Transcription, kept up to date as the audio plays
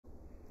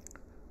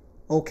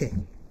Okay,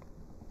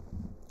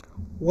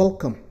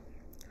 welcome.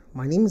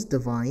 My name is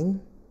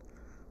Divine.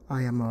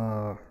 I am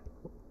a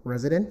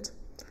resident.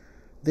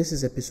 This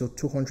is episode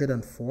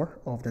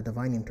 204 of the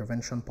Divine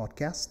Intervention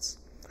Podcasts.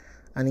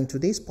 And in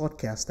today's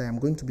podcast, I am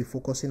going to be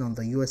focusing on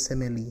the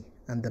USMLE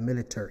and the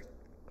military.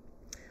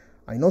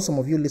 I know some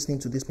of you listening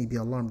to this may be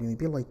alarmed. You may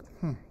be like,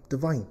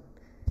 Divine,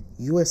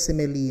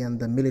 USMLE and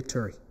the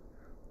military.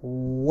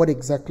 What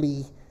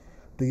exactly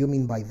do you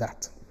mean by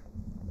that?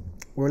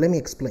 Well, let me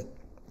explain.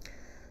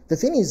 The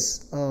thing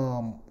is,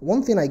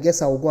 one thing I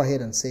guess I will go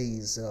ahead and say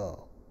is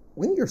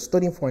when you're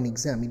studying for an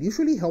exam, it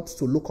usually helps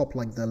to look up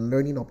like the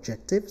learning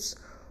objectives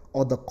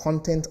or the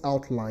content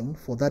outline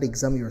for that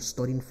exam you're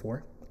studying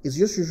for. It's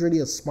just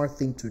usually a smart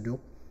thing to do,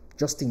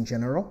 just in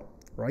general,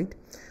 right?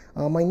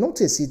 I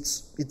notice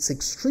it's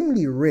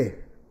extremely rare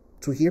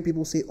to hear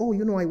people say, oh,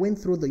 I went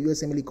through the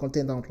USMLE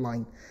content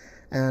outline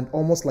and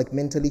almost like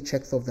mentally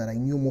checked off that I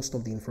knew most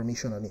of the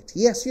information on it.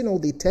 Yes,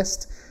 they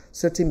test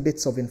certain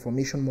bits of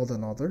information more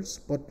than others,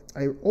 but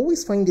I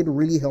always find it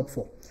really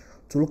helpful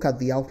to look at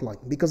the outline,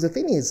 because the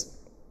thing is,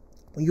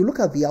 when you look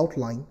at the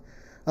outline,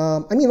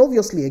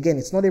 obviously, again,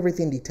 it's not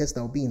everything they test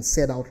that will be in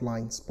said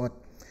outlines, but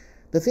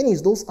the thing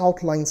is, those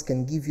outlines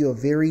can give you a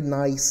very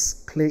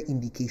nice, clear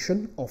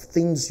indication of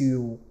things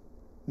you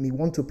may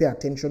want to pay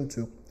attention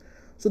to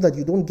so that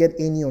you don't get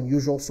any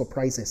unusual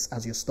surprises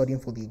as you're studying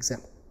for the exam.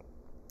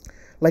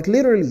 Like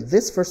literally,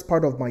 this first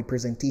part of my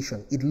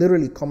presentation, it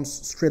literally comes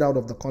straight out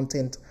of the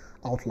content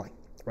outline,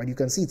 right? You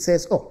can see it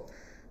says,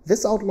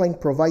 this outline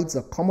provides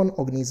a common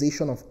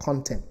organization of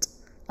content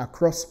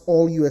across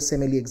all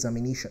USMLE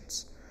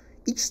examinations.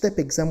 Each step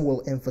exam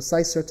will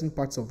emphasize certain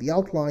parts of the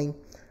outline,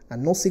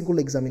 and no single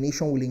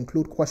examination will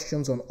include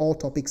questions on all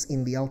topics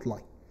in the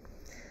outline.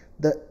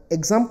 The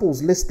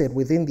examples listed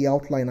within the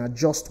outline are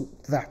just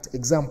that,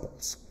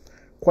 examples.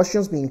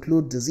 Questions may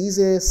include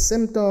diseases,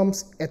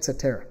 symptoms,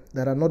 etc.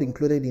 that are not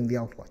included in the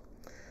outline.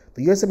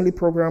 The USMLE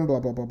program,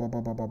 blah, blah, blah, blah,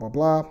 blah, blah, blah, blah,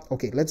 blah.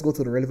 Okay, let's go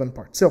to the relevant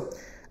part. So,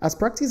 as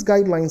practice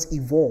guidelines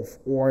evolve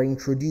or are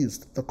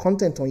introduced, the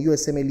content on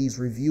USMLE is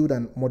reviewed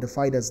and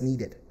modified as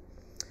needed.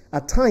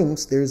 At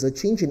times, there is a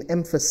change in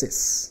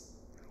emphasis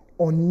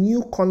on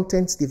new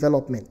content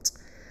development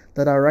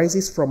that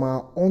arises from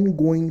our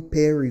ongoing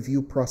peer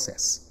review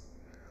process.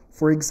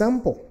 For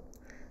example,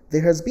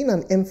 there has been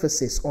an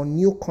emphasis on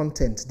new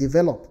content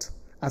developed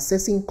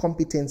assessing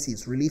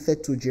competencies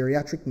related to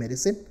geriatric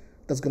medicine.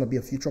 That's going to be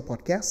a future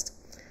podcast.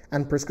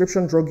 And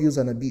prescription drug use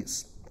and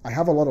abuse. I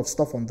have a lot of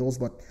stuff on those,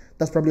 but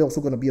that's probably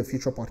also going to be a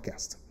future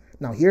podcast.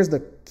 Now, here's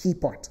the key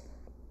part.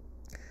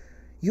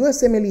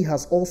 USMLE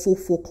has also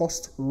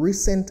focused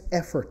recent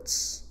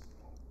efforts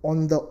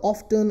on the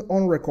often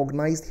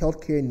unrecognized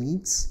healthcare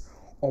needs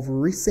of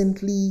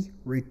recently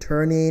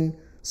returning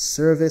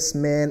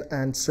servicemen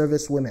and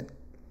servicewomen.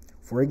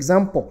 For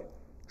example,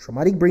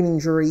 traumatic brain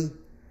injury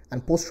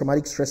and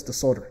post-traumatic stress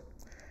disorder,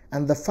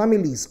 and the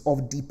families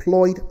of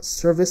deployed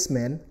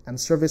servicemen and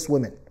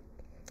servicewomen.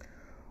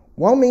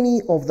 While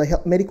many of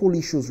the medical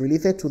issues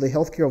related to the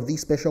healthcare of these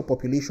special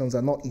populations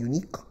are not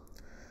unique,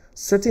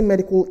 certain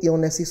medical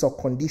illnesses or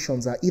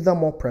conditions are either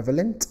more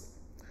prevalent,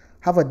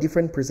 have a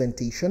different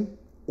presentation,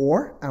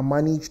 or are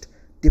managed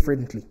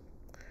differently.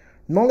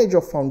 Knowledge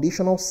of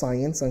foundational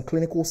science and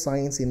clinical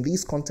science in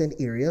these content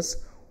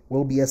areas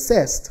will be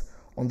assessed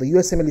on the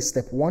USMLE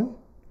Step 1,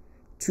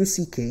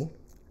 2CK,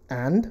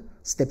 and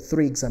Step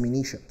 3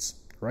 examinations,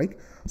 right?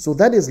 So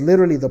that is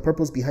literally the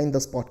purpose behind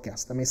this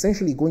podcast. I'm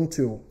essentially going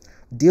to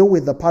deal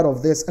with the part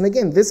of this. And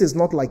again, this is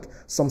not like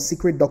some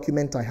secret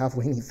document I have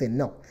or anything.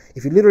 No.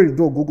 If you literally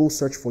do a Google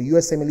search for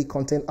USMLE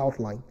content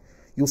outline,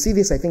 you'll see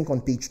this, I think,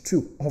 on page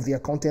 2 of their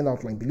content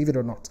outline, believe it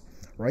or not,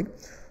 right?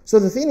 So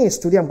the thing is,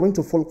 today I'm going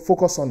to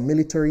focus on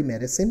military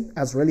medicine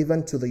as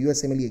relevant to the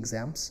USMLE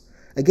exams.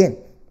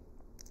 Again,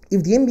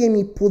 if the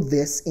NBME put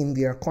this in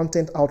their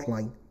content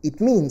outline,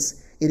 it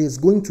means it is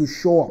going to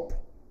show up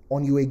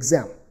on your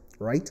exam,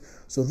 right?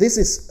 So this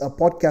is a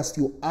podcast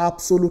you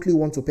absolutely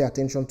want to pay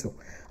attention to.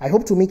 I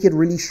hope to make it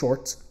really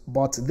short,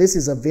 but this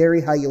is a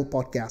very high-yield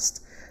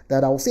podcast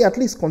that I will say at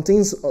least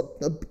contains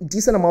a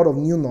decent amount of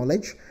new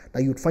knowledge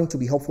that you'd find to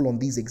be helpful on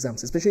these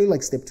exams, especially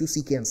like Step 2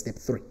 CK and Step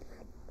 3.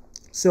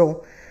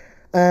 So,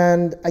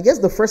 and I guess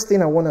the first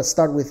thing I want to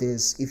start with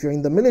is, if you're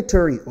in the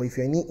military or if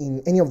you're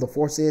in any of the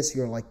forces,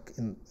 you're like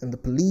in the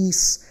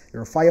police,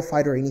 you're a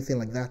firefighter or anything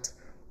like that,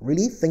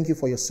 really, thank you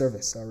for your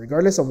service.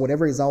 Regardless of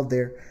whatever is out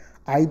there,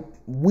 I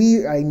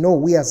know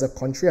we as a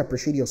country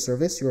appreciate your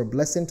service. You're a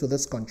blessing to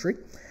this country.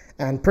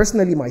 And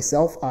personally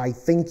myself, I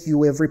thank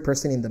you, every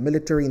person in the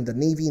military, in the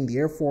Navy, in the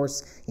Air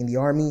Force, in the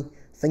Army.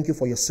 Thank you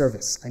for your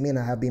service.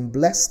 I have been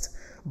blessed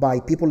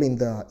by people in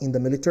the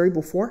military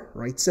before,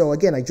 right? So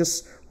again, I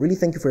just really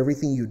thank you for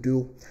everything you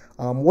do.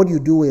 What you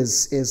do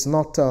is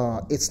not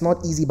it's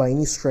not easy by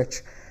any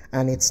stretch,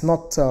 and it's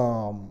not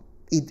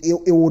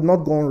it would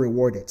not go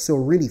unrewarded. So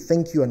really,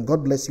 thank you and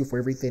God bless you for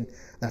everything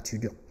that you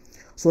do.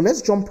 So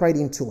let's jump right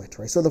into it,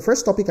 right? So the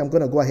first topic I'm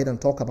going to go ahead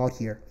and talk about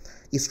here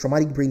is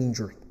traumatic brain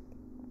injury.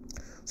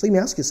 So you may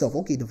ask yourself,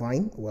 okay,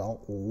 Divine,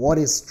 well, what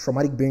is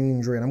traumatic brain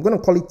injury? And I'm going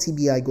to call it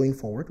TBI going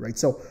forward, right?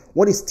 So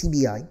what is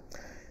TBI?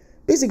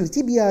 Basically,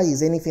 TBI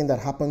is anything that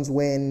happens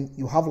when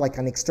you have like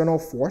an external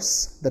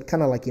force that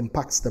kind of like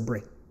impacts the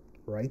brain,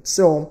 right?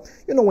 So,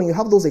 when you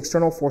have those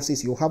external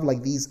forces, you have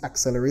like these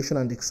acceleration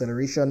and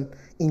deceleration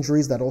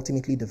injuries that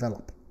ultimately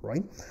develop,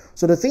 right?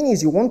 So the thing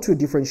is, you want to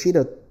differentiate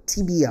a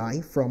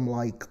TBI from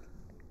like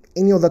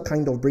any other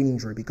kind of brain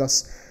injury,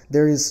 because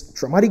there is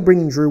traumatic brain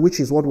injury, which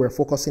is what we're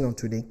focusing on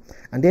today.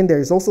 And then there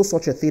is also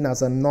such a thing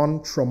as a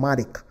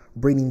non-traumatic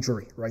brain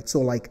injury, right? So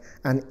like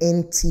an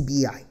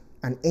NTBI,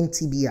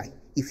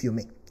 if you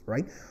may,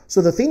 right?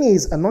 So the thing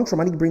is, a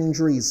non-traumatic brain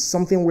injury is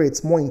something where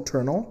it's more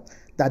internal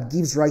that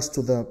gives rise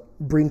to the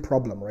brain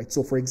problem, right?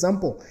 So for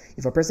example,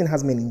 if a person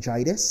has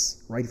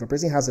meningitis, right? If a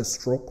person has a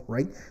stroke,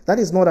 right? That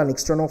is not an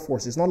external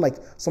force. It's not like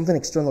something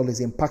external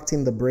is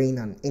impacting the brain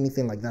and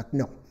anything like that.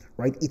 No,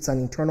 right? It's an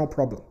internal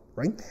problem,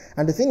 right?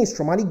 And the thing is,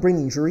 traumatic brain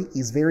injury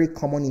is very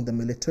common in the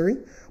military,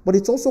 but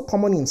it's also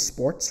common in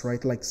sports,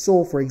 right? Like,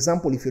 so for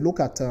example, if you look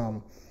at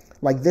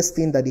like this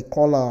thing that they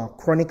call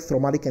chronic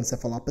traumatic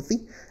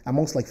encephalopathy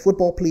amongst like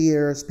football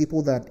players,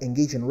 people that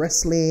engage in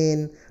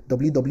wrestling,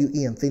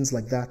 WWE and things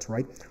like that,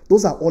 right?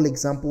 Those are all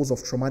examples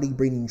of traumatic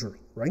brain injury,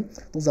 right?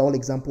 Those are all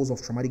examples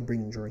of traumatic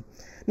brain injury.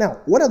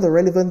 Now, what are the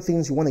relevant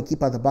things you want to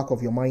keep at the back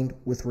of your mind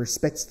with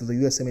respect to the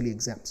USMLE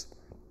exams?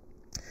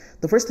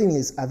 The first thing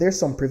is, are there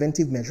some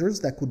preventive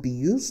measures that could be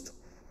used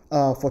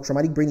for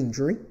traumatic brain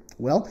injury?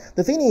 Well,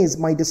 the thing is,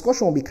 my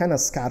discussion will be kind of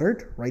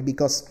scattered, right?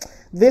 Because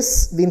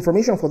the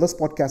information for this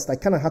podcast, I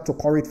kind of had to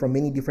call it from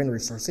many different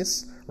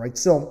resources, right?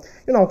 So,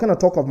 I'll kind of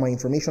talk of my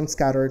information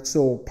scattered.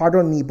 So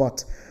pardon me,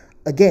 but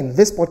again,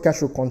 this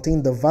podcast will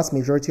contain the vast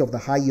majority of the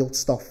high yield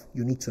stuff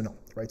you need to know,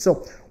 right?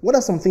 So what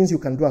are some things you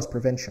can do as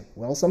prevention?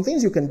 Well, some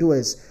things you can do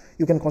is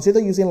you can consider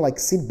using like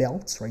seat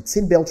belts, right?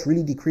 Seat belts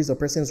really decrease a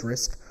person's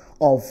risk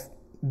of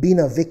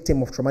being a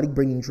victim of traumatic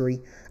brain injury,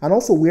 and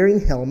also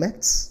wearing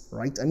helmets,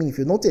 right? I mean, if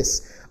you notice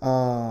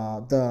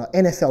the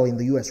NFL in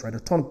the US, right, a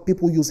ton of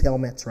people use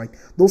helmets, right?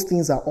 Those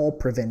things are all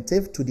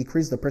preventive to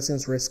decrease the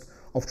person's risk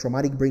of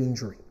traumatic brain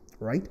injury,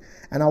 right?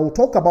 And I will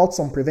talk about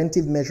some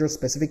preventive measures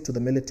specific to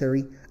the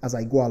military as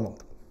I go along.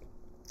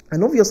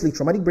 And obviously,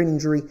 traumatic brain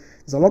injury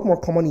is a lot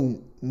more common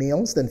in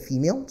males than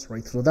females,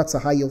 right? So that's a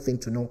high yield thing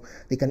to know.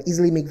 They can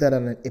easily make that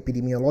an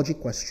epidemiology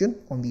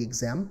question on the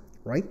exam,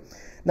 right?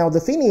 Now,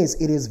 the thing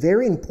is, it is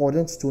very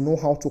important to know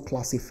how to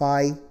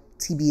classify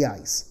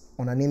TBIs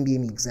on an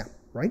NBME exam,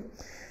 right?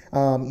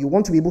 You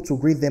want to be able to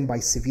grade them by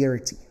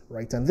severity,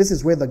 right? And this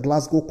is where the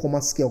Glasgow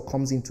Coma Scale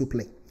comes into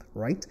play,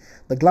 right?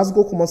 The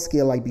Glasgow Coma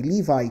Scale, I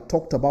believe I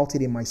talked about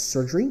it in my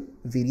surgery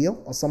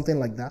video or something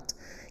like that.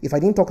 If I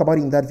didn't talk about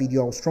it in that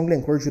video, I would strongly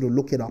encourage you to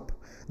look it up.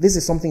 This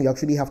is something you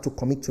actually have to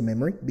commit to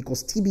memory,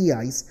 because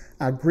TBIs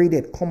are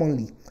graded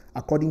commonly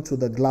according to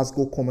the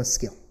Glasgow Coma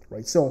Scale,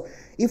 right? So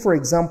if, for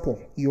example,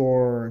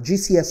 your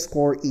GCS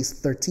score is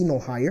 13 or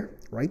higher,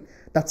 right,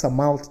 that's a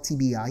mild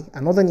TBI.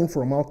 Another name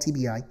for a mild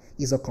TBI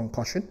is a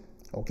concussion,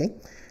 okay?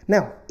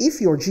 Now, if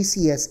your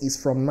GCS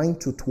is from 9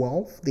 to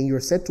 12, then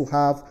you're said to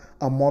have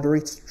a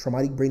moderate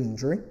traumatic brain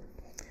injury.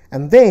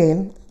 And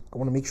then, I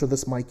want to make sure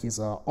this mic is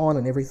on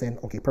and everything.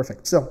 Okay,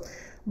 perfect. So,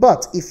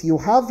 but if you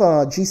have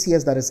a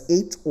GCS that is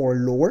 8 or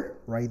lower,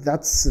 right,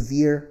 that's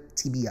severe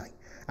TBI.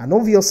 And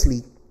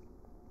obviously,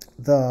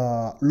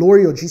 the lower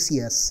your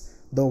GCS,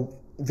 the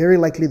very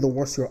likely the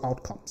worse your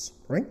outcomes,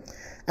 right?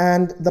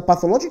 And the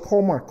pathologic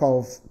hallmark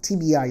of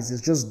TBIs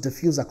is just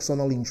diffuse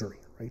axonal injury,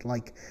 right?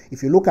 Like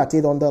if you look at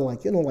it under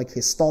like, like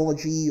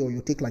histology, or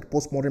you take like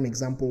postmortem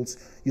examples,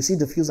 you see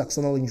diffuse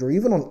axonal injury,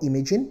 even on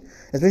imaging,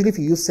 especially if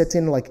you use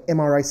certain like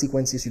MRI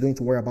sequences, you don't need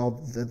to worry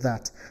about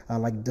that,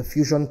 like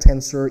diffusion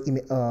tensor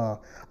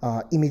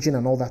imaging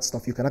and all that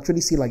stuff. You can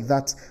actually see like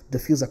that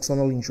diffuse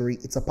axonal injury.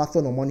 It's a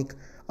pathognomonic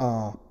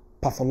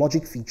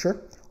pathologic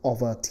feature of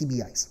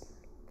TBIs.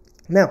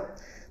 Now,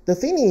 the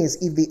thing is,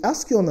 if they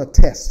ask you on a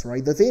test,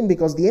 right,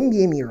 because the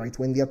NBME, right,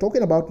 when they are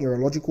talking about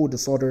neurological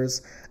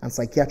disorders and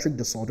psychiatric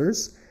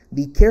disorders,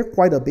 they care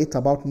quite a bit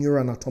about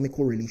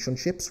neuroanatomical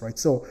relationships, right?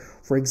 So,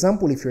 for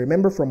example, if you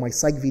remember from my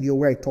psych video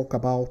where I talk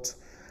about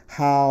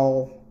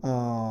how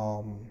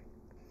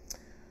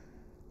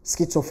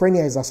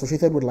schizophrenia is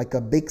associated with like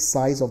a big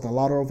size of the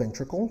lateral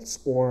ventricles,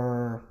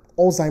 or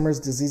Alzheimer's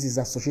disease is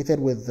associated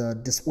with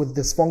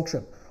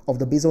dysfunction of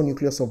the basal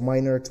nucleus of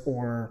Meynert,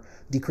 or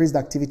decreased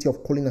activity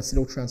of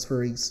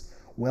cholinacyltransferase.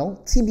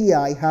 Well,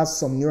 TBI has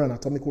some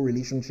neuroanatomical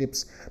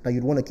relationships that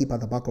you'd want to keep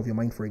at the back of your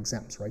mind for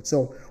exams, right?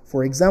 So,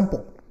 for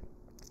example,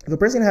 if a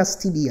person has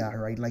TBI,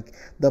 right, like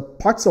the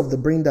parts of the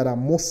brain that are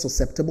most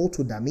susceptible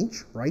to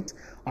damage, right,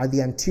 are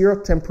the anterior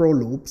temporal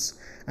lobes,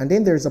 and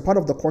then there's a part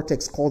of the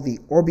cortex called the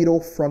orbital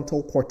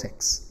frontal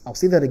cortex. I'll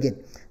say that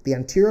again. The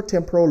anterior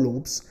temporal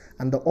lobes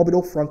and the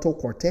orbital frontal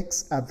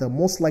cortex are the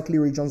most likely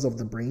regions of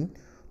the brain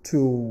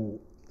to,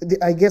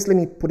 I guess, let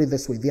me put it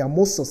this way, they are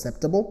most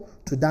susceptible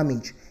to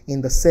damage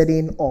in the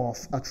setting of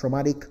a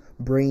traumatic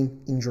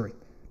brain injury.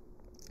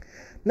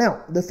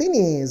 Now, the thing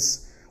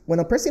is, when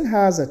a person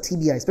has a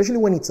TBI, especially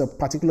when it's a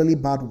particularly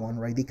bad one,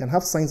 right, they can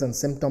have signs and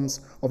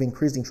symptoms of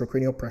increased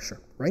intracranial pressure,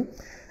 right?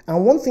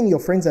 And one thing your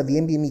friends at the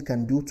NBME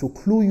can do to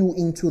clue you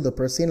into the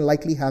person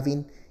likely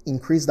having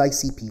increased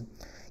ICP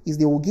is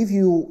they will give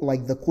you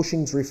like the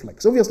Cushing's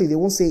reflex. Obviously, they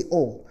won't say,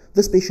 oh,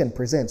 this patient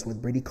presents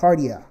with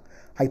bradycardia,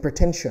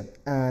 hypertension,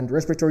 and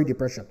respiratory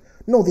depression.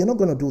 No, they're not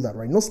going to do that,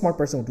 right? No smart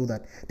person will do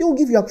that. They will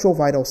give you actual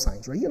vital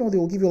signs, right? You know, they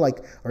will give you like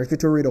a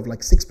respiratory rate of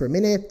like 6 per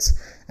minute,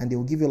 and they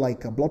will give you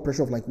like a blood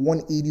pressure of like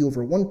 180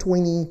 over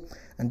 120,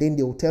 and then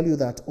they will tell you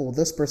that, oh,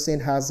 this person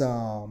has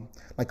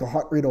like a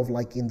heart rate of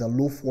like in the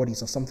low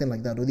 40s or something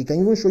like that. Or they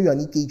can even show you an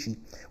EKG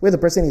where the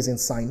person is in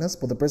sinus,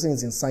 but the person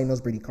is in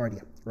sinus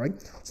bradycardia, right?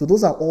 So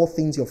those are all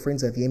things your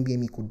friends at the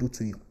NBME could do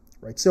to you,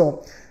 right?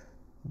 So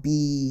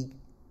be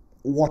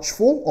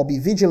watchful or be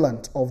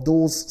vigilant of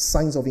those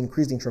signs of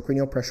increased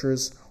intracranial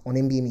pressures on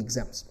NBME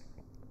exams.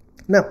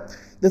 Now,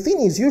 the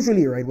thing is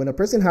usually, right, when a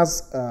person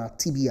has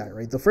TBI,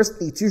 right,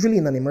 it's usually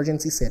in an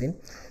emergency setting.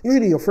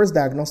 Usually your first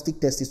diagnostic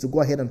test is to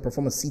go ahead and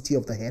perform a CT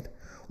of the head.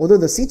 Although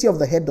the CT of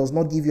the head does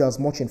not give you as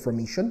much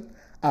information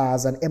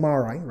as an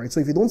MRI, right?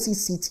 So if you don't see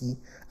CT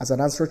as an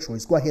answer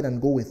choice, go ahead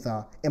and go with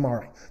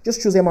MRI.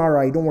 Just choose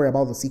MRI. Don't worry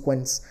about the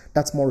sequence.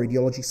 That's more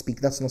radiology speak.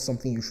 That's not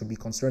something you should be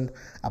concerned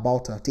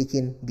about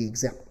taking the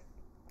exam.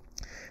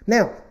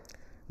 Now,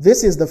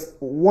 this is the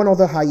one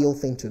other high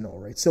yield thing to know,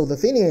 right? So the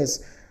thing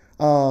is,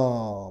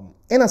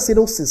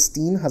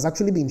 N-acetylcysteine has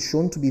actually been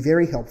shown to be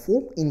very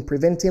helpful in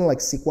preventing like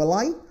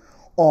sequelae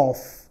of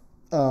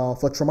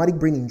for traumatic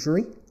brain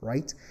injury,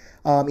 right?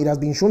 It has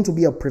been shown to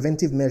be a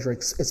preventive measure,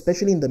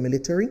 especially in the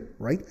military,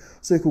 right?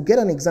 So you could get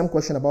an exam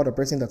question about a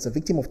person that's a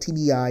victim of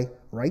TBI,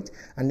 right?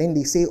 And then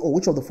they say, oh,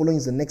 which of the following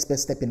is the next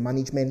best step in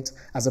management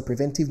as a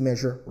preventive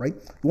measure, right?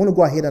 You want to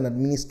go ahead and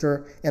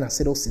administer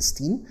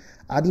N-acetylcysteine.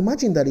 I'd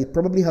imagine that it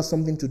probably has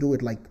something to do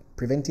with like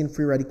preventing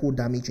free radical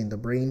damage in the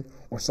brain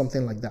or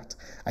something like that.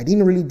 I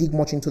didn't really dig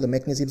much into the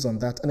mechanisms on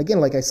that. And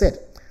again, like I said,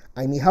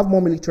 I may have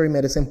more military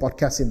medicine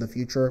podcasts in the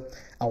future.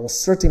 I will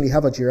certainly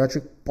have a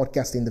geriatric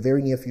podcast in the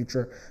very near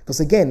future. Because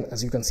again,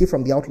 as you can see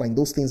from the outline,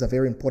 those things are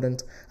very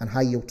important and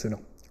high yield to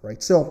know,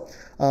 right? So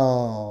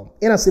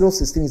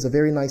N-acetylcysteine is a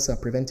very nice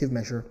preventive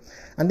measure.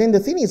 And then the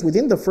thing is,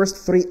 within the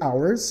first 3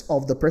 hours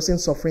of the person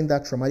suffering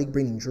that traumatic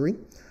brain injury,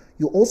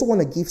 you also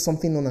want to give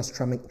something known as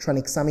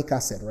tranexamic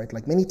acid, right?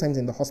 Like many times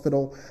in the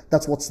hospital,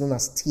 that's what's known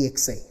as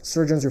TXA.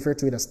 Surgeons refer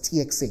to it as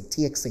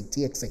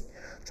TXA.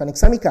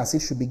 Tranexamic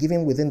acid should be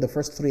given within the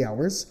first 3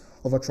 hours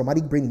of a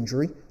traumatic brain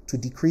injury to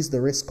decrease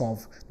the risk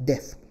of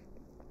death.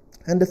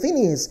 And the thing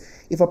is,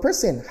 if a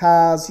person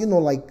has, you know,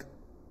 like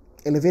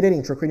elevated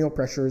intracranial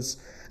pressures,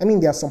 I mean,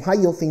 there are some high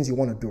yield things you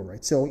want to do,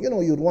 right? So, you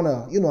know, you'd want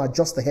to, you know,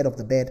 adjust the head of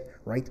the bed,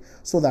 right?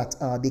 So that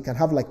they can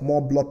have like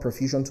more blood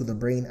perfusion to the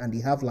brain and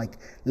they have like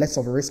less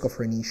of a risk of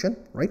herniation,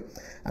 right?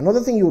 Another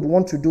thing you would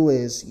want to do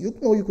is, you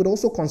know, you could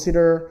also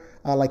consider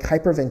like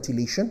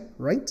hyperventilation,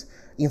 right?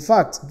 In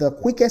fact, the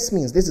quickest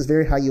means, this is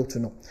very high yield to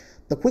know,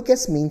 the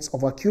quickest means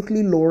of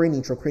acutely lowering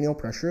intracranial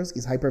pressures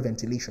is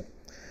hyperventilation.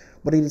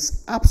 But it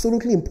is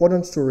absolutely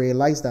important to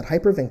realize that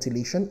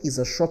hyperventilation is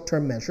a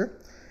short-term measure.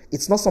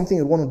 It's not something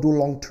you want to do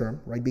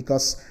long-term, right?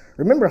 Because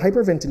remember,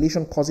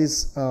 hyperventilation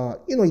causes,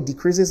 you know, it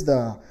decreases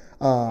the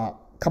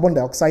carbon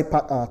dioxide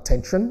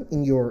tension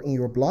in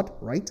your blood,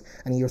 right?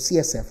 And in your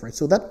CSF, right?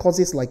 So that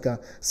causes like a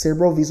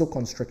cerebral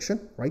vasoconstriction,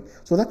 right?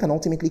 So that can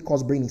ultimately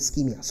cause brain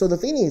ischemia. So the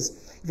thing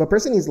is, if a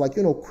person is like,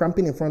 you know,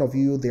 cramping in front of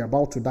you, they're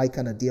about to die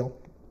kind of deal,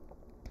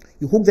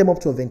 you hook them up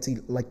to a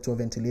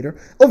ventilator.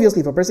 Obviously,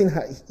 if a person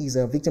is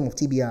a victim of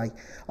TBI,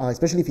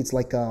 especially if it's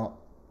like a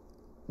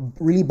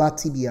really bad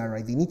TBI,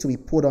 right, they need to be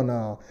put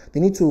on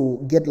they need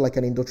to get like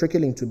an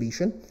endotracheal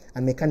intubation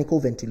and mechanical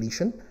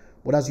ventilation.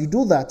 But as you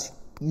do that,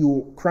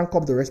 you crank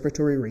up the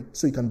respiratory rate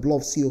so you can blow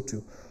off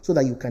CO2 so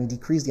that you can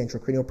decrease the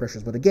intracranial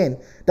pressures. But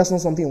again, that's not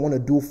something you want to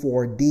do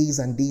for days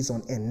and days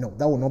on end. No,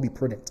 that will not be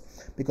prudent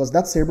because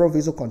that cerebral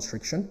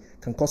vasoconstriction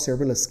can cause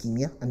cerebral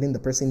ischemia and then the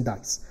person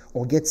dies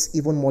or gets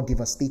even more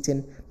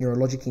devastating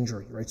neurologic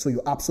injury, right? So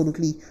you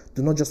absolutely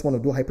do not just want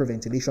to do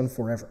hyperventilation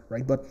forever,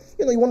 right? But,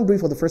 you know, you want to do it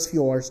for the first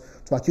few hours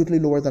to acutely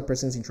lower that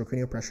person's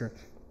intracranial pressure.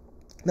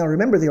 Now,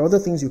 remember, there are other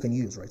things you can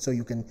use, right? So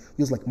you can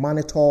use like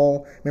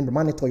mannitol. Remember,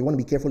 mannitol, you want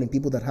to be careful in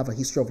people that have a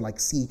history of like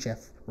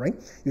CHF, right?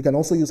 You can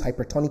also use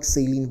hypertonic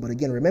saline. But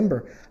again,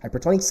 remember,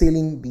 hypertonic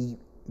saline, be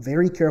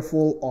very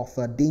careful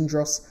of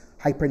dangerous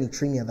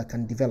hypernatremia that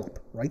can develop,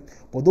 right?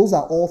 But those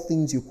are all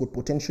things you could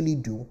potentially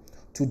do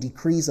to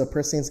decrease a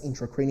person's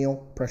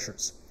intracranial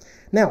pressures.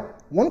 Now,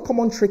 one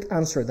common trick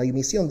answer that you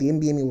may see on the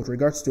NBME with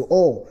regards to,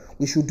 oh,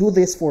 we should do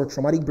this for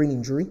traumatic brain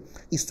injury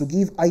is to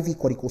give IV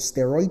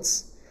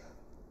corticosteroids.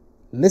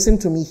 Listen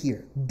to me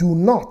here. Do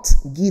not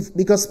give,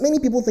 because many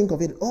people think of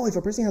it, oh, if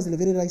a person has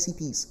elevated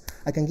ICPs,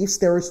 I can give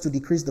steroids to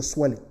decrease the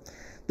swelling.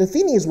 The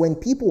thing is, when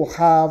people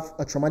have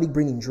a traumatic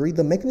brain injury,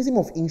 the mechanism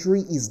of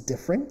injury is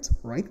different,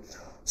 right?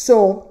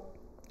 So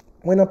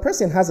when a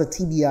person has a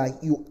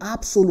TBI, you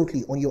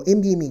absolutely, on your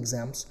NBME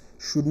exams,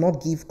 should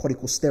not give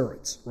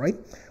corticosteroids, right?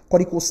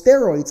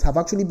 Corticosteroids have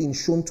actually been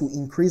shown to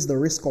increase the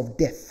risk of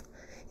death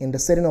in the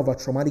setting of a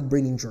traumatic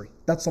brain injury.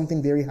 That's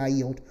something very high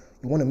yield.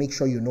 You want to make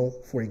sure you know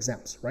for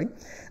exams, right?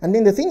 And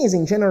then the thing is,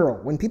 in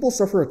general, when people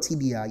suffer a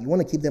TBI, you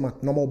want to keep them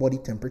at normal body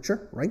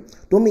temperature, right?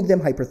 Don't make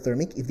them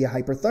hyperthermic. If they're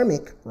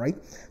hyperthermic, right,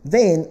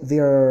 then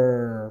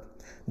their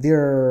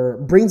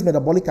brain's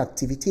metabolic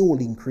activity will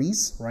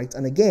increase, right?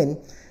 And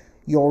again,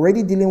 you're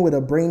already dealing with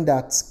a brain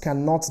that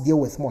cannot deal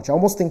with much. I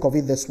almost think of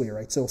it this way,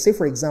 right? So say,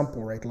 for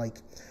example, right, like,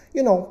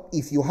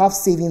 if you have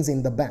savings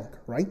in the bank,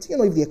 right?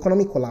 If the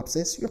economy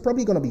collapses, you're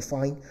probably going to be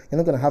fine. You're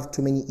not going to have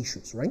too many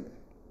issues, right?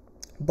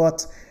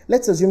 But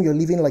let's assume you're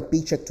living like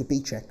paycheck to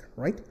paycheck,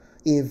 right?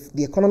 If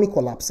the economy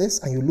collapses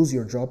and you lose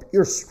your job,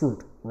 you're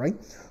screwed, right?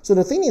 So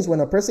the thing is,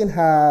 when a person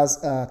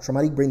has a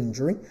traumatic brain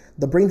injury,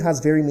 the brain has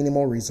very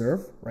minimal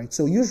reserve, right?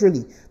 So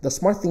usually the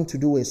smart thing to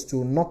do is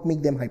to not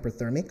make them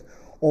hyperthermic.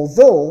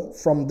 Although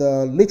from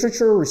the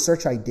literature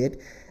research I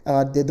did,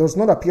 there does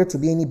not appear to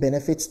be any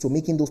benefits to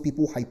making those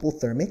people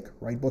hypothermic,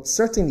 right? But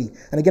certainly,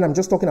 and again, I'm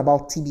just talking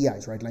about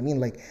TBIs, right? I mean,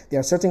 like, there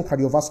are certain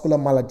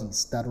cardiovascular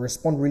maladies that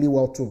respond really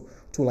well to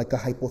like a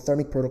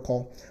hypothermic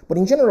protocol. But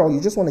in general,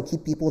 you just want to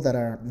keep people that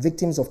are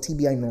victims of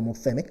TBI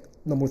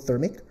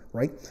normothermic,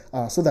 right?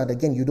 So that,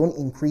 again, you don't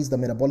increase the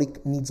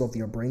metabolic needs of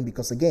your brain,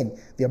 because, again,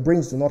 their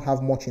brains do not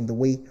have much in the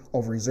way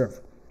of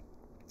reserve.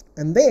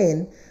 And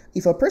then,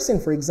 if a person,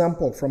 for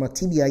example, from a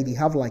TBI, they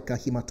have like a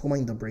hematoma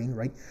in the brain,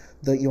 right?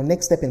 Your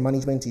next step in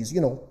management is,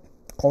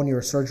 call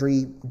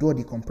neurosurgery, do a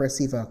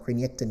decompressive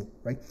craniectomy,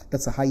 right?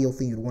 That's a high-yield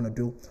thing you'd want to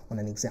do on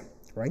an exam,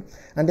 right?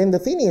 And then the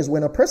thing is,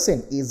 when a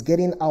person is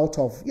getting out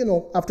of,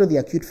 after the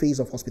acute phase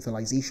of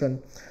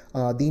hospitalization,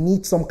 they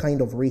need some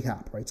kind of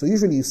rehab, right? So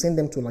usually you send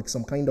them to like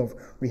some kind of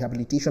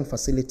rehabilitation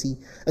facility.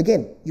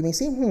 Again, you may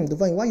say,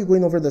 Divine, why are you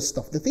going over this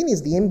stuff? The thing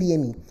is, the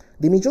NBME,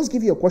 they may just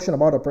give you a question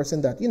about a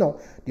person that,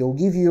 they'll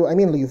give you, I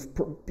mean,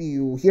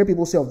 you hear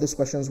people say of these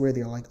questions where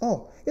they're like, I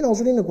was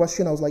reading the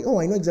question, I was like,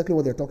 I know exactly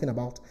what they're talking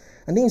about.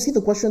 And then you see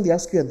the question they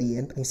ask you at the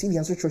end, and you see the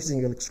answer choices,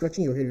 and you're like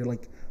scratching your head, you're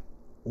like,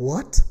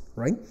 what?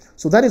 Right?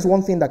 So that is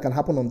one thing that can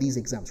happen on these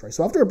exams, right?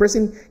 So after a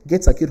person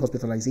gets acute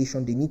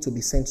hospitalization, they need to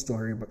be sent to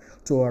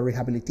a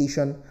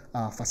rehabilitation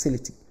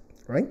facility,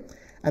 right?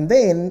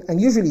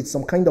 And usually it's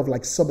some kind of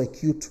like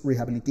subacute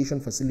rehabilitation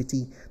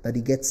facility that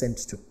he gets sent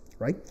to,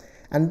 right?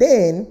 And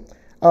then,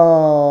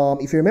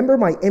 if you remember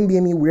my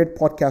NBME weird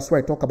podcast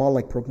where I talk about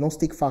like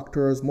prognostic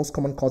factors, most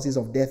common causes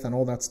of death and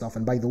all that stuff.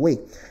 And by the way,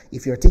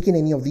 if you're taking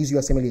any of these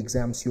USMLE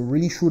exams, you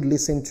really should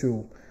listen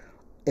to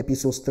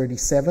episodes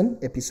 37,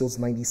 episodes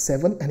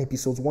 97, and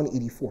episodes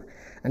 184.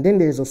 And then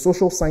there's a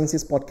social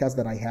sciences podcast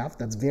that I have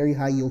that's very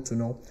high yield to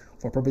know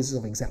for purposes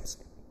of exams.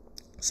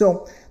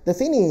 So the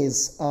thing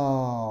is,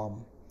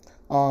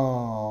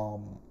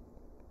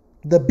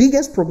 the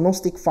biggest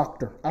prognostic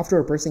factor after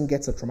a person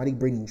gets a traumatic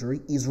brain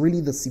injury is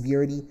really the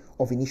severity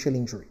of initial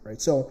injury,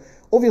 right? So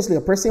obviously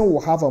a person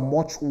will have a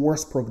much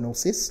worse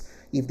prognosis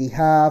if they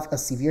have a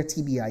severe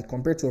TBI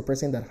compared to a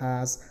person that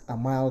has a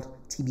mild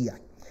TBI.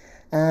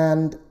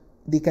 And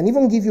they can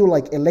even give you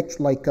like a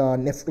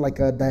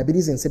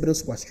diabetes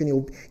insipidus question.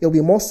 It'll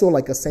be more so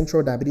like a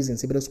central diabetes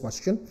insipidus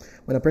question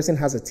when a person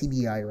has a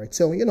TBI, right?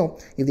 So,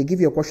 if they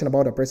give you a question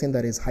about a person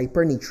that is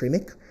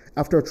hypernatremic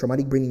after a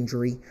traumatic brain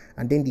injury,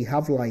 and then they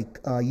have like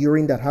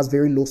urine that has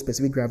very low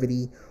specific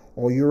gravity,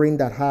 or urine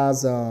that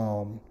has,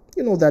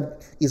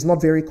 that is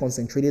not very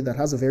concentrated, that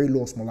has a very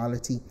low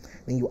osmolality,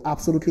 then you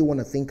absolutely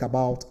want to think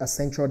about a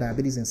central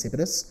diabetes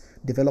insipidus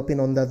developing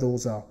under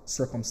those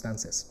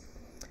circumstances.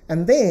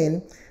 And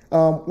then,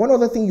 one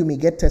other thing you may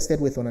get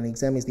tested with on an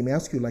exam is they may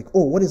ask you like,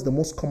 what is the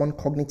most common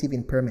cognitive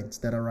impairment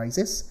that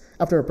arises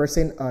after a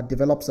person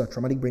develops a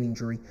traumatic brain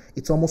injury?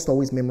 It's almost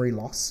always memory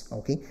loss,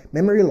 okay?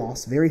 Memory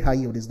loss, very high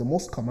yield, is the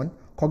most common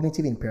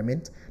cognitive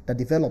impairment that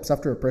develops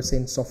after a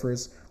person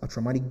suffers a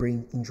traumatic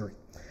brain injury.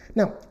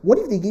 Now, what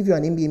if they give you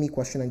an NBME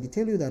question and they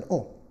tell you that,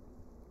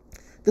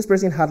 this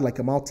person had like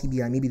a mild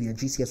TBI, maybe their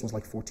GCS was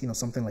like 14 or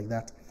something like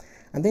that.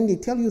 And then they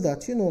tell you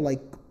that,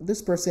 like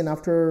this person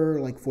after,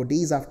 like 4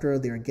 days after,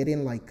 they're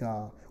getting like,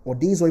 or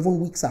days or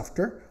even weeks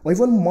after, or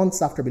even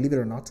months after, believe it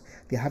or not,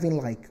 they're having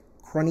like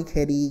chronic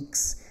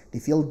headaches, they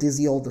feel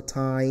dizzy all the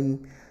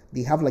time,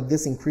 they have like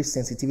this increased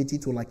sensitivity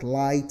to like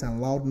light and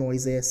loud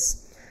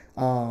noises.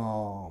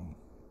 What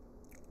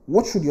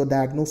should your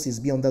diagnosis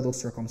be under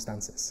those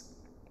circumstances?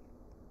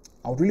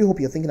 I would really hope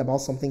you're thinking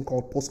about something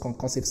called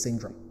post-concussive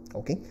syndrome,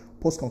 okay?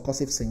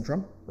 Post-concussive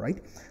syndrome, right?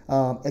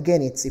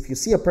 Again, it's if you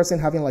see a person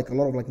having like a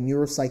lot of like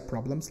neuropsych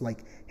problems,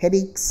 like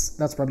headaches,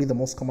 that's probably the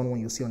most common one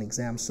you see on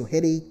exams. So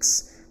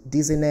headaches,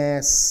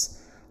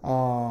 dizziness,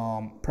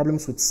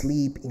 problems with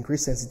sleep,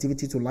 increased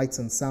sensitivity to lights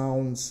and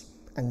sounds,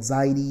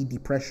 anxiety,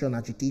 depression,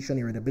 agitation,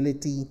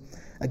 irritability.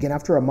 Again,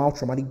 after a mild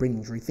traumatic brain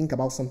injury, think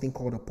about something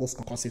called a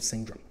post-concussive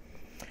syndrome.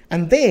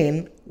 And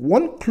then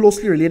one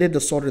closely related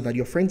disorder that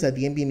your friends at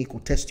the NBME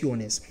could test you on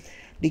is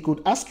they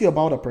could ask you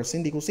about a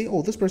person. They could say,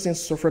 this person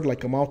suffered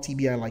like a mild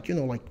TBI, like,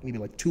 like maybe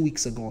like 2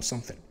 weeks ago or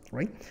something,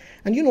 right?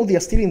 And, they are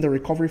still in the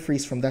recovery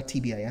phase from that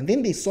TBI. And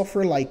then they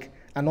suffer like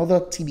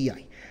another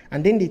TBI.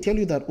 And then they tell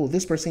you that,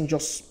 this person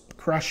just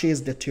crashes,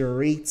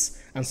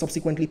 deteriorates, and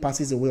subsequently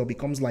passes away or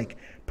becomes like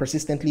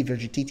persistently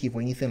vegetative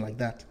or anything like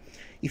that.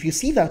 If you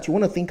see that, you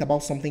want to think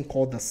about something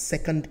called the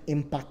second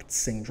impact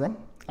syndrome.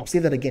 I'll say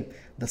that again,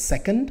 the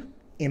second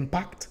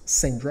impact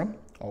syndrome.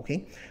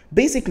 Okay,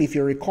 basically, if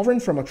you're recovering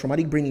from a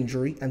traumatic brain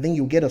injury and then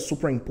you get a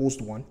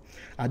superimposed one,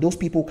 those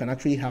people can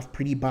actually have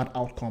pretty bad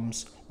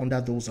outcomes under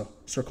those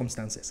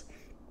circumstances.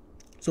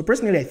 So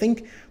personally, I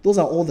think those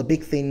are all the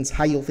big things,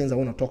 high-yield things I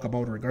want to talk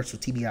about in regards to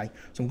TBI.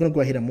 So I'm going to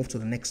go ahead and move to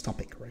the next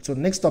topic, right? So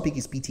the next topic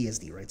is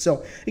PTSD, right?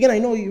 So again, I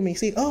know you may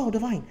say, oh,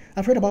 Divine,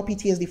 I've heard about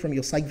PTSD from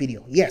your psych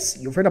video. Yes,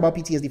 you've heard about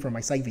PTSD from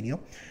my psych video.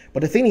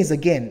 But the thing is,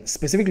 again,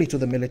 specifically to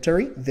the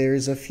military,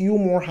 there's a few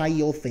more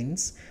high-yield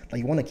things that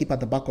you want to keep at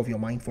the back of your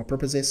mind for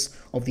purposes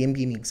of the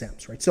NBME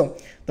exams, right? So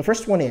the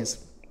first one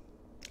is,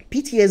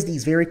 PTSD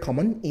is very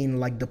common in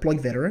like deployed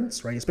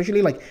veterans, right?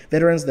 Especially like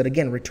veterans that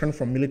again return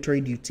from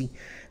military duty.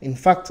 In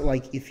fact,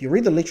 like if you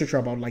read the literature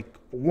about like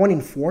 1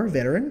 in 4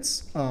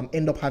 veterans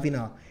end up having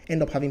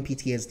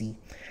PTSD.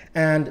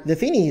 And the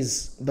thing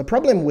is, the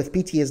problem with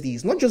PTSD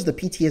is not just the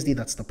PTSD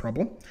that's the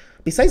problem.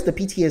 Besides the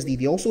PTSD,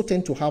 they also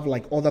tend to have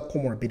like other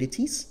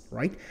comorbidities,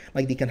 right?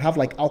 Like they can have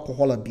like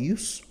alcohol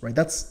abuse, right?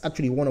 That's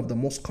actually one of the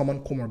most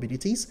common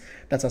comorbidities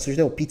that's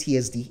associated with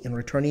PTSD in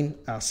returning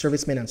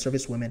servicemen and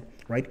servicewomen,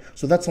 right?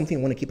 So that's something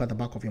you want to keep at the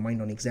back of your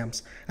mind on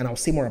exams. And I'll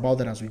say more about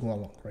that as we go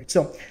along, right?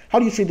 So how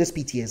do you treat this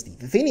PTSD?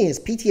 The thing is,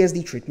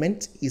 PTSD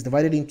treatment is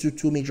divided into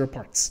 2 major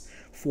parts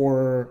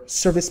for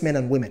servicemen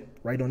and women,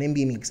 right, on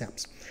NBME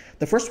exams.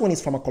 The first one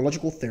is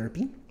pharmacological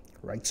therapy,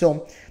 right?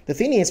 So the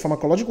thing is,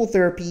 pharmacological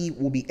therapy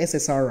will be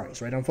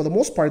SSRIs, right? And for the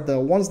most part, the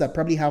ones that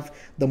probably have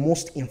the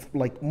most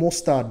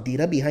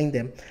data behind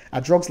them are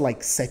drugs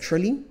like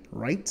sertraline,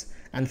 right,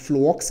 and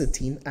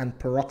fluoxetine and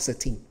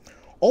paroxetine.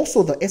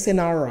 Also, the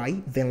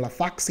SNRI,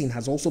 venlafaxine,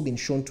 has also been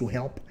shown to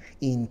help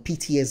in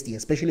PTSD,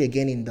 especially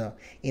again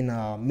in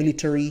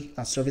military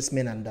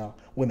servicemen and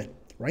women,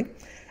 right?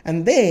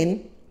 And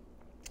then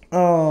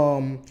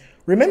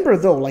remember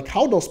though, like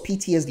how does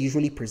PTSD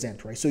usually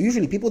present, right? So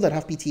usually people that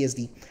have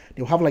PTSD,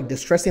 they'll have like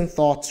distressing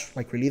thoughts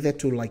like related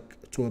to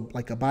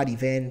a bad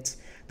event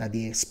that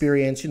they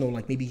experience, you know,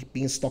 like maybe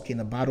being stuck in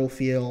a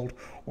battlefield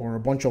or a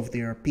bunch of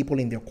their people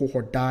in their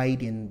cohort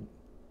died in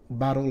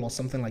battle or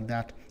something like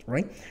that,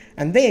 right?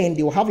 And then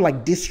they will have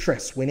like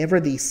distress whenever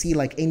they see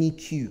like any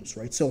cues,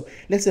 right? So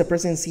let's say a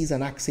person sees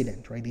an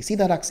accident, right? They see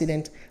that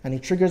accident and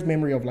it triggers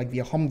memory of like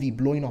their Humvee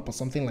blowing up or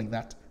something like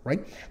that,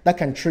 right? That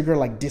can trigger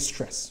like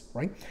distress,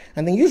 right?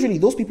 And then usually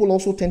those people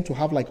also tend to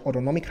have like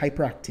autonomic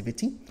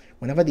hyperactivity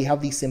whenever they have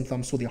these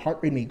symptoms. So their heart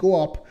rate may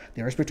go up,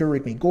 their respiratory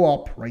rate may go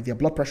up, right? Their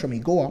blood pressure may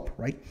go up,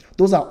 right?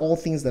 Those are all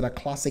things that are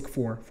classic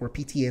for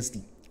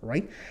PTSD.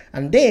 Right?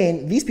 And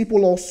then these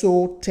people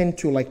also tend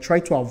to like try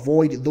to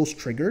avoid those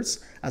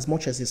triggers as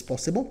much as is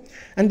possible.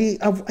 And they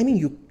have, I mean,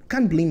 you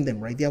can't blame them,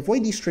 right? They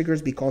avoid these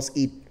triggers because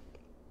it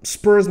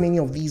spurs many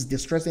of these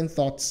distressing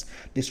thoughts,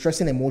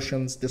 distressing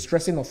emotions,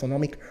 distressing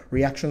autonomic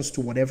reactions to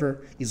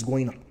whatever is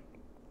going on,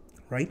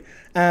 right?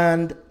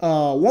 And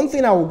one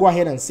thing I will go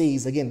ahead and say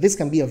is, again, this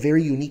can be a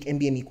very unique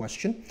NBME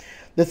question.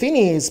 The thing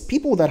is,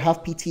 people that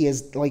have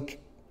PTSD, like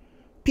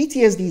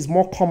PTSD is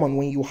more common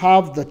when you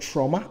have the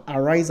trauma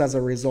arise as a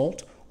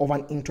result of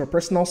an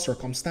interpersonal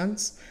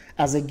circumstance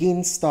as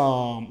against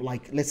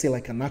like, let's say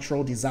like a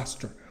natural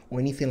disaster or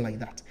anything like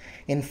that.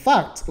 In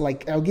fact,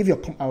 like I'll give you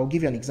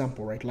an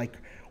example, right? Like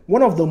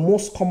one of the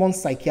most common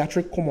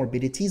psychiatric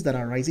comorbidities that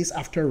arises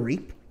after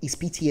rape is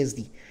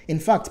PTSD. In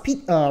fact,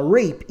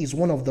 rape is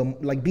one of the,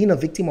 like being a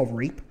victim of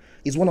rape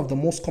is one of the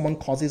most common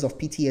causes of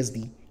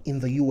PTSD in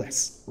the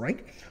US,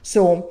 right?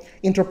 So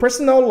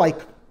interpersonal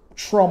like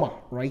trauma,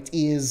 right,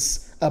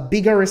 is a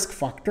bigger risk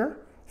factor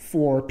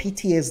for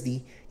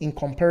PTSD in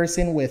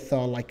comparison with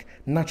like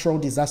natural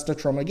disaster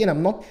trauma. Again,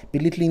 I'm not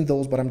belittling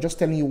those, but I'm just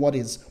telling you what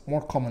is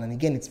more common. And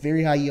again, it's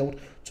very high yield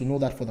to know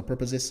that for the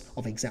purposes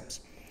of exams.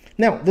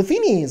 Now, the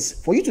thing is,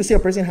 for you to say a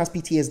person has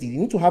PTSD, you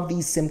need to have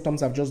these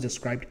symptoms I've just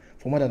described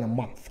for more than a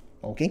month,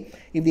 okay?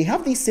 If they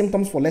have these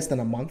symptoms for less than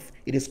a month,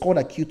 it is called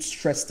acute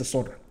stress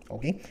disorder,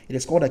 okay? It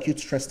is called acute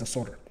stress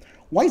disorder.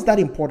 Why is that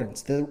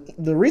important?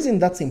 The reason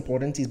that's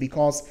important is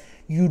because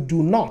you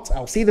do not,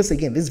 I'll say this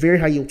again, this is very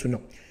high yield to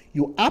know,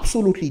 you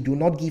absolutely do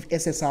not give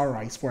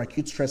SSRIs for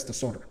acute stress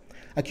disorder.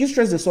 Acute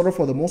stress disorder,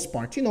 for the most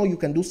part, you know, you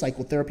can do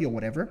psychotherapy or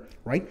whatever,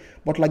 right?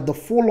 But like the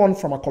full-on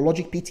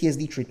pharmacologic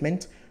PTSD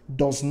treatment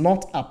does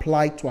not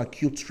apply to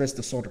acute stress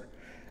disorder.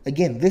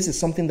 Again, this is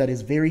something that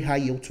is very high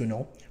yield to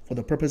know for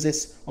the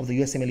purposes of the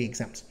USMLE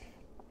exams.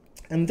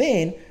 And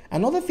then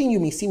another thing you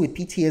may see with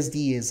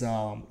PTSD is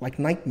like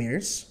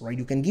nightmares, right?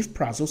 You can give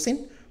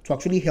prazosin to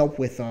actually help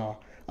with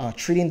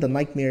treating the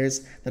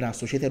nightmares that are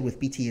associated with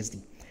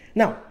PTSD.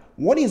 Now,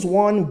 what is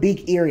one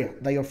big area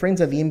that your friends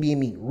at the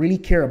NBME really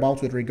care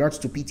about with regards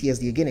to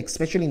PTSD, again,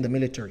 especially in the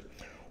military?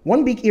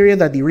 One big area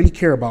that they really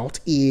care about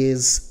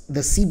is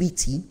the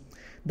CBT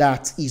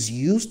that is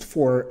used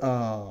for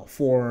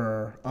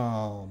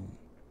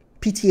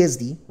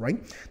PTSD, right?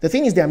 The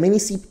thing is, there are many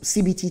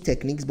CBT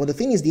techniques, but the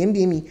thing is, the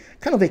NBME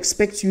kind of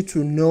expects you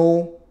to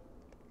know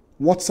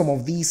what some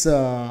of these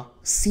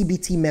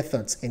CBT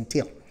methods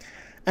entail.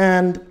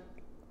 And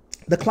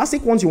the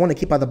classic ones you want to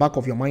keep at the back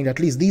of your mind, at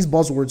least these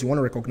buzzwords you want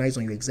to recognize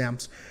on your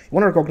exams. You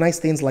want to recognize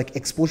things like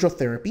exposure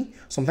therapy.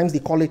 Sometimes they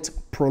call it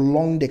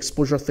prolonged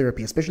exposure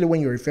therapy, especially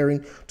when you're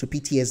referring to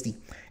PTSD.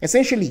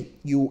 Essentially,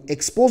 you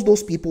expose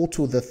those people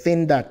to the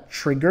thing that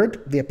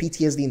triggered their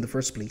PTSD in the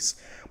first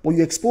place, but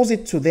you expose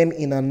it to them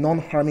in a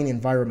non-harming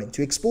environment.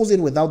 You expose it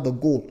without the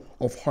goal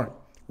of harm,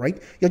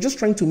 right? You're just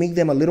trying to make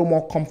them a little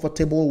more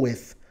comfortable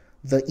with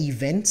the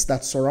events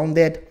that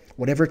surrounded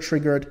whatever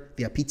triggered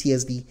their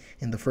PTSD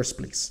in the first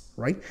place,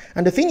 right?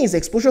 And the thing is,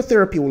 exposure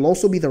therapy will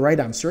also be the right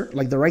answer,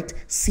 like the right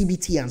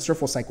CBT answer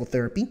for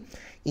psychotherapy.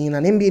 In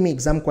an NBME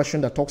exam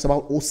question that talks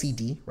about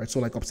OCD, right?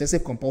 So like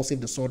obsessive compulsive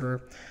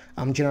disorder,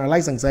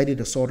 generalized anxiety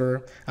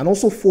disorder, and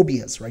also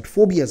phobias, right?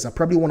 Phobias are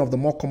probably one of the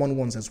more common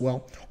ones as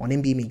well on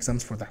NBME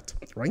exams for that,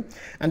 right?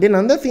 And then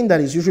another thing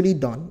that is usually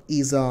done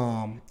is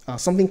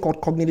something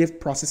called cognitive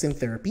processing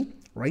therapy,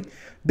 right?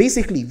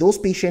 Basically, those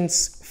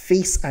patients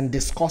face and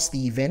discuss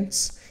the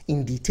events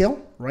in detail,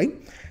 right?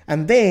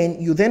 And then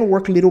you then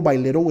work little by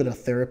little with a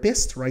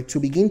therapist, right, to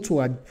begin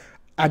to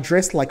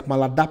address like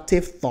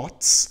maladaptive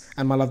thoughts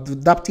and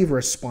maladaptive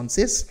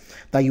responses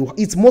that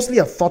it's mostly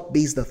a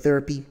thought-based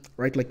therapy,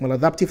 right? Like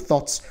maladaptive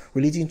thoughts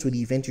relating to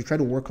the event. You try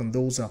to work on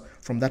those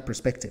from that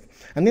perspective.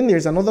 And then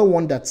there's another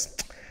one that's,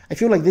 I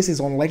feel like this is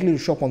unlikely to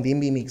show up on the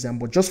NBME exam,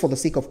 but just for the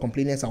sake of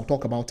completeness, I'll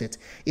talk about it.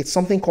 It's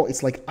something called,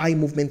 it's like eye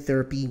movement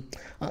therapy.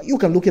 You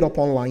can look it up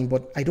online,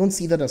 but I don't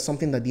see that as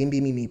something that the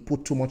NBME may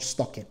put too much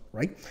stock in,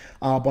 right?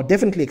 But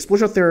definitely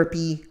exposure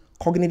therapy,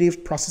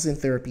 cognitive processing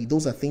therapy,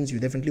 those are things you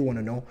definitely want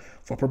to know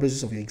for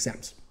purposes of your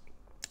exams.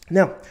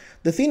 Now,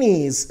 the thing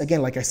is,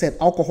 again, like I said,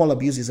 alcohol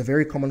abuse is a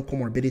very common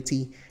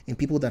comorbidity in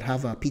people that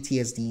have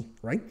PTSD,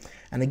 right?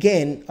 And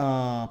again,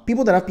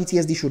 people that have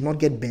PTSD should not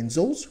get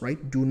benzos, right?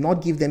 Do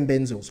not give them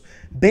benzos.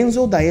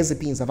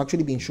 Benzodiazepines have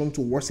actually been shown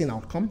to worsen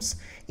outcomes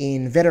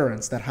in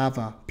veterans that have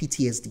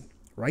PTSD,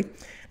 right?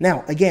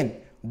 Now, again,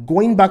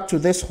 going back to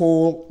this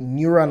whole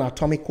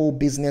neuroanatomical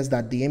business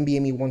that the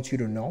NBME wants you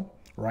to know,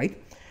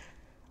 right?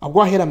 I'll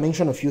go ahead and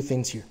mention a few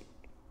things here.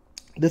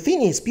 The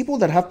thing is, people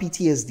that have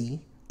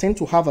PTSD tend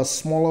to have a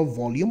smaller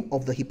volume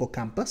of the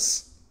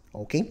hippocampus,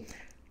 okay?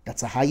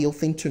 That's a high yield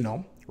thing to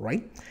know,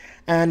 right?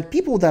 And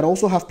people that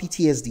also have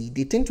PTSD,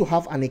 they tend to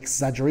have an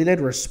exaggerated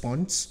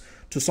response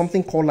to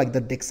something called like the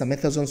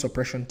dexamethasone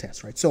suppression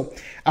test, right? So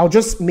I'll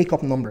just make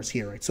up numbers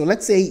here, right? So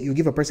let's say you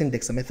give a person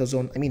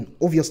dexamethasone. I mean,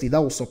 obviously that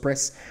will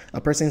suppress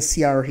a person's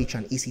CRH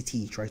and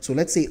ACTH, right? So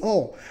let's say,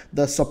 oh,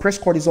 the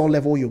suppressed cortisol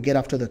level you get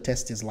after the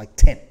test is like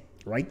 10,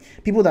 right?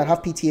 People that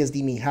have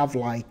PTSD may have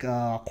like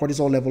a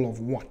cortisol level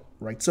of 1.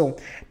 Right, so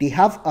they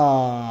have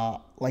higher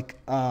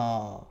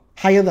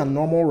than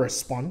normal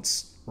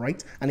response,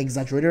 right? An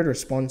exaggerated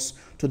response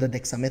to the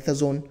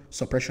dexamethasone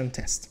suppression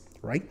test,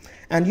 right?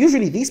 And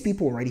usually these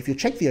people, right, if you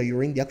check their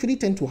urine, they actually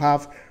tend to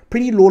have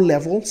pretty low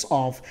levels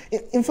of,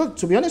 in fact,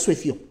 to be honest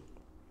with you,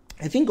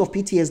 I think of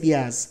PTSD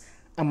as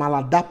a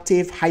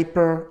maladaptive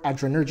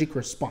hyperadrenergic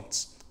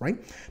response, right?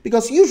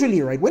 Because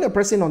usually, right, when a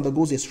person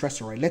undergoes a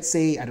stressor, right, let's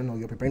say, I don't know,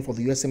 you're preparing for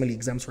the USMLE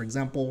exams, for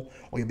example,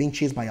 or you're being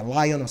chased by a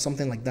lion or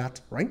something like that,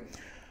 right?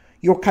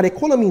 Your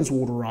catecholamines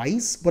would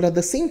rise, but at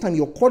the same time,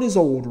 your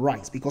cortisol would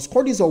rise because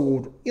cortisol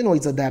would,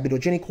 it's a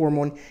diabetogenic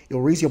hormone. It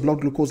will raise your blood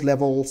glucose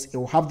levels. It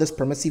will have this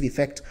permissive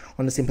effect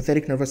on the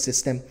sympathetic nervous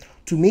system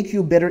to make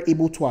you better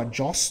able to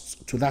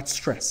adjust to that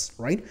stress,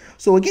 right?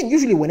 So again,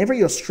 usually whenever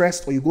you're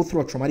stressed or you go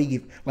through a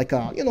traumatic, like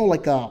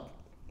a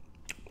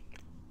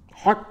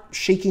heart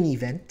shaking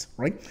event,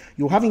 right?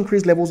 You'll have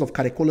increased levels of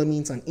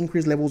catecholamines and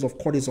increased levels of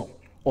cortisol,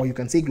 or you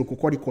can say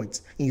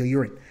glucocorticoids in your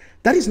urine.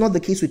 That is not the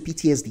case with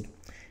PTSD.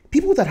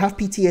 People that have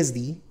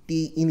PTSD,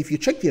 if you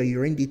check their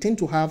urine, they tend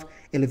to have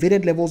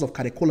elevated levels of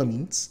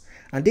catecholamines,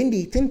 and then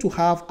they tend to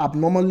have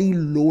abnormally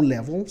low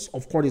levels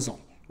of cortisol,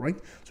 right?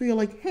 So you're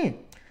like,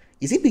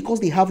 is it because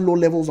they have low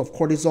levels of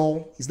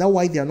cortisol? Is that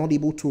why they are not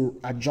able to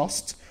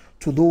adjust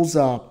to those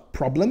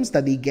problems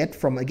that they get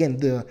from, again,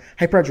 the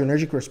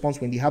hyperadrenergic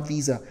response when they have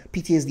these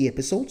PTSD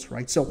episodes,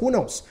 right? So who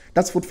knows?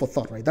 That's food for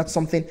thought, right? That's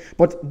something,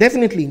 but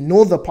definitely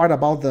know the part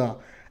about the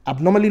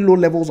abnormally low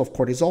levels of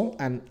cortisol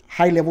and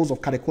high levels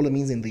of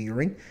catecholamines in the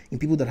urine in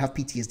people that have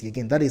PTSD.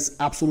 Again, that is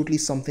absolutely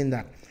something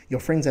that your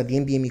friends at the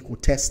NBME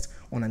could test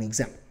on an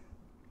exam.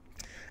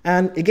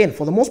 And again,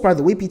 for the most part,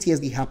 the way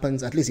PTSD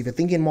happens, at least if you're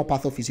thinking more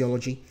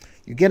pathophysiology,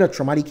 you get a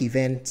traumatic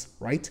event,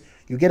 right?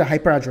 You get a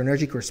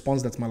hyperadrenergic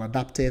response that's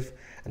maladaptive.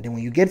 And then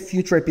when you get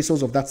future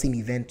episodes of that same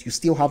event, you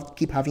still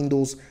keep having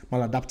those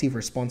maladaptive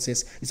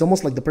responses. It's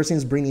almost like the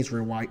person's brain is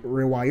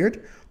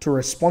rewired to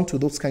respond to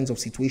those kinds of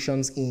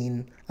situations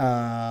in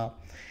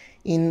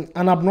an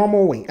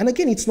abnormal way. And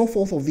again, it's no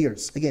fault of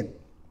theirs. Again,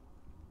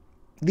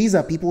 these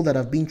are people that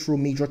have been through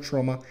major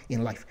trauma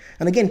in life.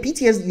 And again,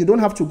 PTSD, you don't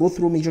have to go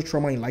through major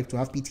trauma in life to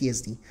have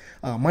PTSD.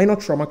 Minor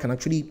trauma can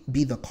actually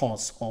be the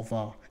cause of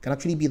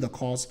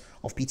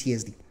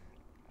PTSD.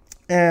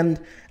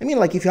 And I mean,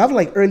 like, if you have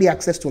like early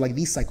access to like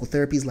these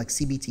psychotherapies like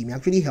CBT, it may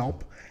actually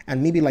help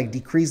and maybe like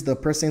decrease the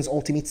person's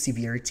ultimate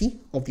severity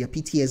of their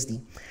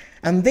PTSD.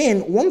 And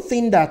then one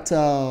thing that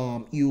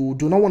you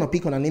do not want to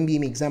pick on an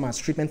NBME exam as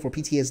treatment for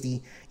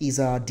PTSD is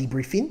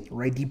debriefing,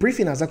 right?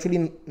 Debriefing has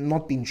actually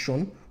not been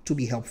shown to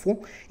be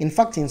helpful. In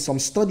fact, in some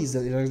studies,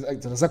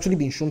 it has actually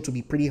been shown to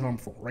be pretty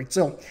harmful, right?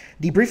 So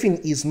debriefing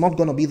is not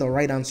going to be the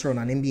right answer on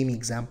an NBME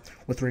exam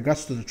with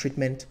regards to the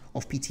treatment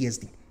of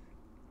PTSD.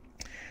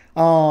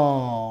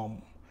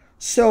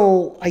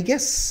 So I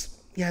guess,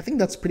 yeah, I think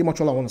that's pretty much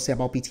all I want to say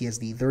about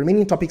PTSD. The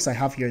remaining topics I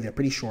have here, they're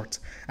pretty short.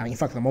 And in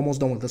fact, I'm almost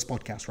done with this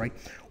podcast, right?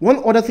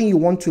 One other thing you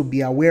want to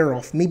be aware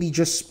of, maybe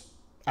just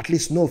at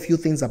least know a few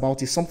things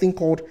about, is something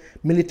called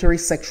military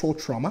sexual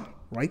trauma,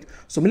 right?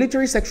 So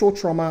military sexual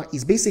trauma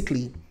is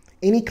basically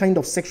any kind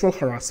of sexual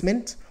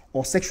harassment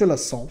or sexual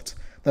assault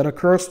that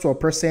occurs to a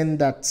person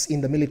that's in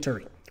the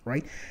military,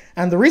 right?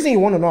 And the reason you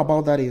want to know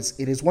about that is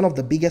it is one of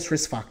the biggest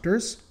risk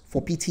factors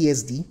for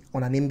PTSD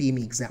on an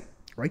NBME exam,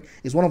 right?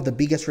 It's one of the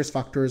biggest risk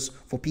factors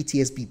for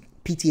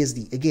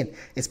PTSD, again,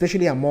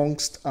 especially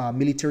amongst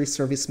military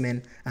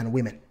servicemen and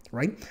women,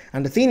 right?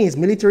 And the thing is,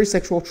 military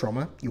sexual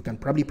trauma, you can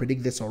probably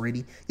predict this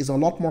already, is a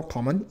lot more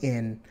common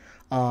in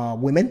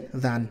women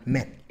than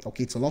men.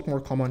 Okay, it's a lot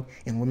more common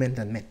in women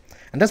than men.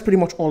 And that's pretty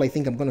much all I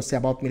think I'm going to say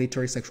about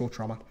military sexual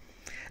trauma.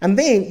 And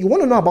then you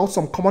want to know about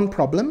some common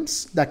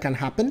problems that can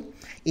happen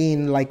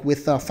in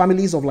with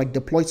families of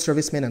deployed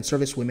servicemen and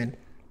servicewomen.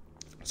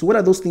 So what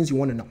are those things you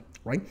want to know,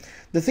 right?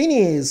 The thing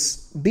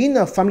is, being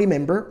a family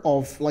member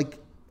of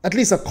at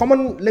least a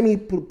common, let me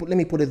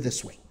put it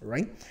this way,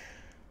 right?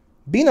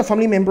 Being a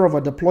family member of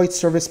a deployed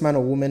serviceman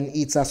or woman,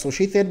 it's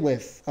associated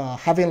with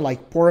having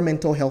poor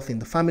mental health in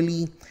the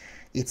family.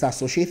 It's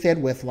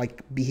associated with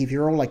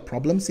behavioral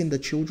problems in the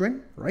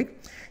children, right?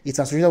 It's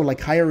associated with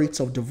higher rates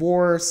of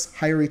divorce,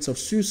 higher rates of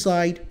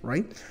suicide,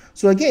 right?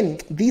 So again,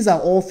 these are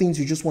all things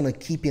you just want to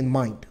keep in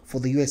mind for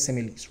the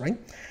USMLEs, right?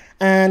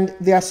 And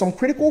there are some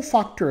critical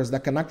factors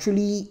that can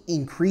actually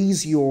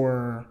increase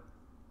your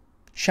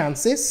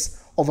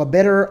chances of a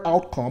better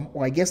outcome,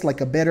 or I guess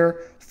a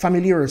better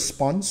family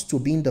response to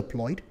being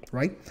deployed,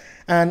 right?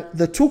 And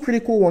the two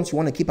critical ones you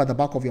want to keep at the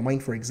back of your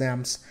mind for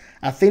exams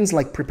are things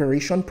like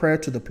preparation prior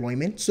to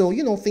deployment. So,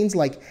 things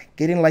like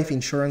getting life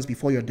insurance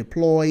before you're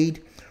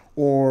deployed,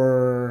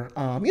 or,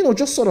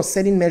 just sort of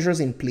setting measures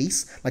in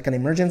place, like an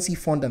emergency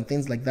fund and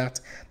things like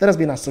that, that has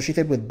been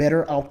associated with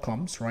better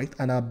outcomes, right?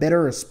 And a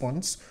better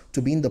response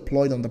to being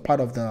deployed on the part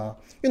of the,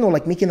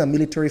 making a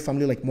military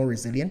family more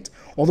resilient.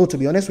 Although, to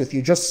be honest with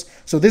you,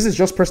 so this is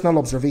just personal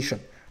observation.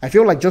 I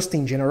feel just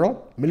in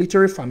general,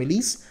 military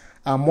families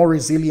are more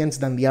resilient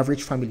than the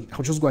average family.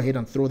 I'll just go ahead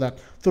and throw that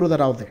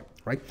out there,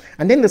 right?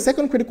 And then the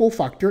second critical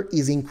factor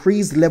is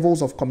increased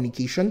levels of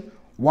communication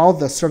while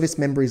the service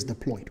member is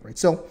deployed, right?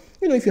 So,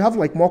 if you have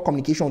more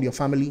communication with your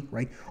family,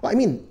 right? Well, I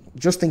mean,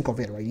 just think of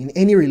it, right? In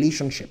any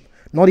relationship,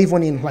 not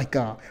even in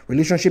a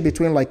relationship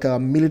between a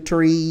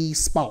military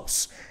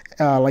spouse,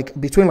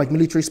 between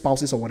military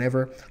spouses or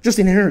whatever, just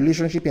in any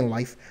relationship in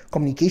life,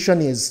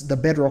 communication is the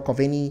bedrock of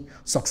any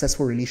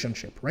successful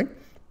relationship, right?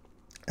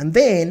 And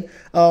then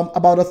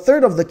about a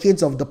third of the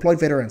kids of deployed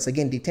veterans,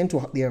 again, they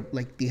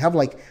have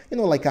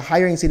a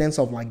higher incidence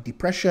of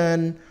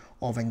depression,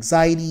 of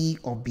anxiety,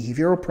 of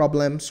behavioral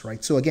problems,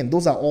 right? So again,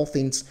 those are all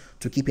things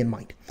to keep in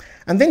mind.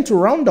 And then to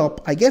round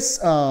up, I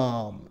guess,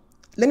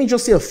 let me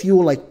just say a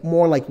few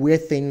more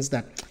weird things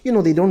that,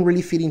 they don't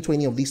really fit into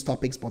any of these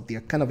topics, but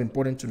they're kind of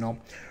important to know.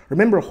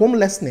 Remember,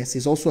 homelessness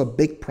is also a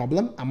big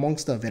problem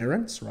amongst the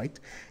veterans, right?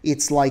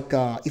 It's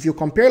if you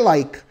compare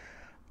a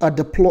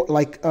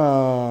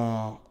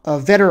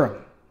veteran,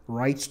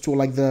 right,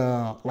 to a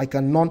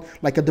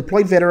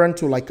deployed veteran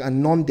to a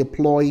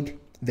non-deployed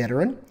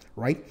veteran,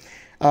 right?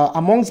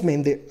 Amongst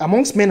men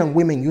and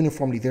women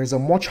uniformly, there's a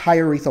much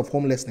higher rate of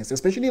homelessness,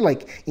 especially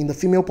in the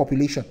female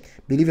population,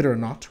 believe it or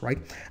not, right?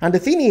 And the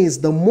thing is,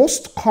 the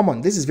most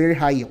common, this is very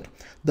high yield,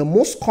 the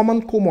most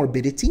common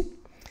comorbidity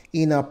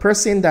in a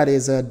person that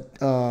is a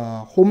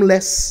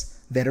homeless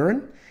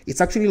veteran,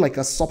 it's actually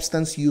a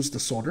substance use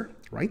disorder,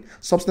 right?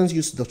 Substance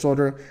use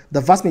disorder.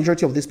 The vast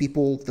majority of these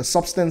people, the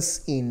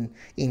substance in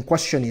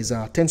question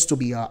tends to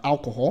be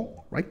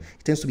alcohol, right?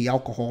 It tends to be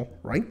alcohol,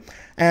 right?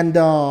 And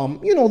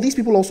these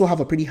people also have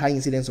a pretty high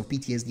incidence of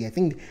PTSD. I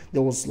think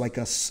there was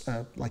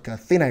a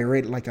thing I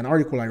read, an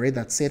article I read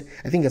that said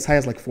I think as high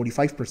as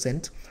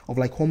 45% of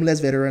homeless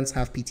veterans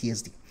have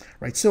PTSD,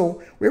 right?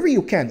 So wherever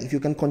you can, if you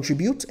can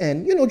contribute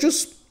and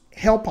just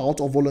help out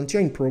or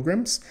volunteer in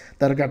programs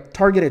that are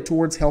targeted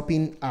towards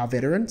helping our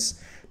veterans.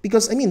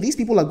 Because, I mean, these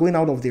people are going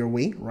out of their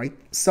way, right?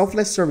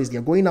 Selfless service.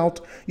 They're going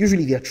out.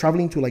 Usually they're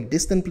traveling to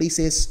distant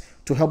places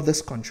to help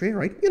this country,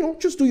 right?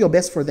 Just do your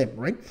best for them,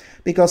 right?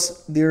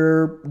 Because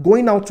they're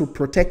going out to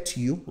protect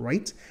you,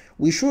 right?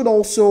 We should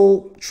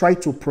also try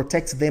to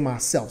protect them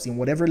ourselves in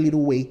whatever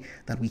little way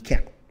that we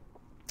can.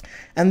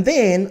 And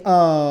then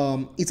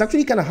it's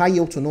actually kind of high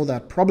yield to know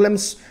that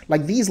problems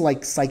like these,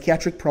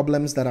 psychiatric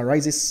problems that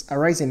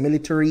arise in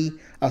military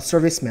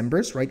service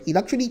members, right? It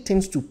actually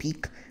tends to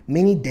peak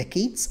many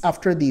decades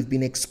after they've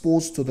been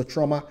exposed to the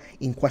trauma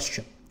in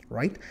question,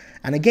 right?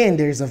 And again,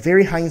 there is a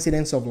very high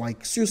incidence of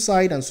like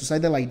suicide and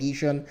suicidal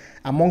ideation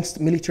amongst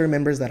military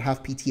members that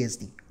have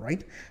PTSD,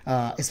 right?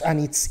 And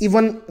it's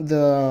even,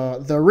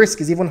 the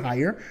risk is even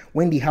higher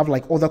when they have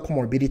like other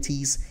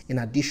comorbidities in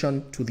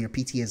addition to their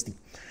PTSD.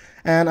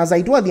 And as I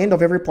do at the end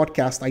of every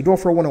podcast, I do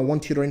offer one-on-one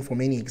tutoring for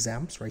many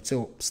exams, right?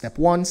 So step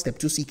 1, step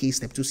 2 CK,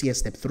 step 2 CS,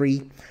 step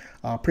 3,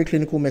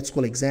 preclinical med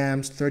school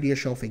exams, third-year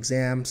shelf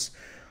exams.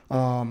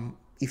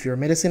 If you're a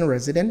medicine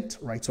resident,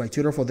 right? So I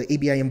tutor for the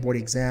ABIM board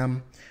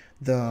exam,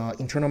 the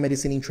internal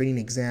medicine in training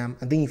exam.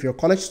 And then if you're a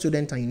college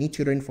student and you need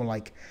tutoring for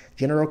like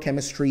general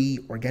chemistry,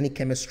 organic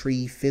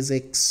chemistry,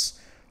 physics,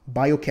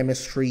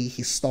 biochemistry,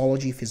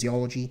 histology,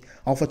 physiology,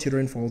 I offer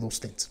tutoring for all those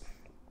things.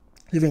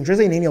 If you're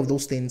interested in any of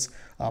those things,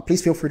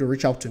 please feel free to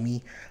reach out to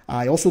me.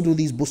 I also do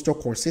these booster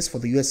courses for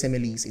the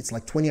USMLEs. It's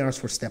like 20 hours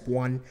for step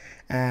 1,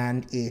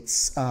 and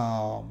it's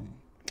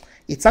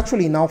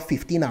actually now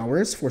 15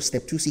 hours for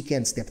step 2 CK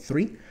and step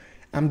 3.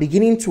 I'm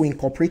beginning to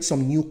incorporate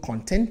some new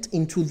content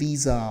into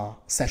these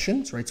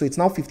sessions, right? So it's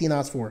now 15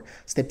 hours for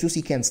step 2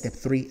 CK and step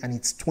 3, and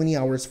it's 20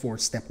 hours for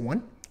step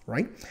 1,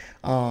 right?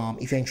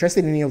 If you're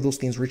interested in any of those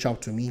things, reach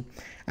out to me.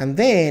 And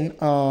then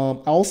I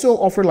also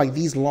offer like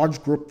these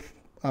large group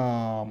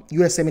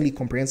USMLE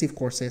comprehensive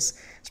courses.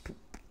 It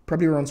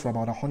probably runs for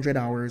about 100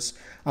 hours.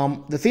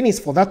 The thing is,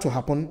 for that to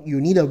happen,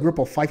 you need a group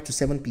of 5 to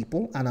 7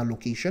 people and a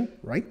location,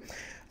 right?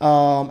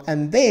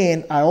 And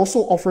then I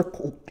also offer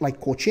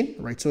coaching,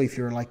 right? So if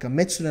you're like a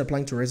med student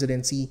applying to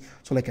residency,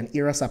 so like an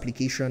ERAS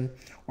application,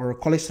 or a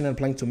college student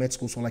applying to med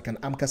school, so like an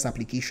AMCAS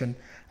application,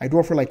 I do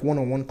offer like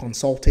one-on-one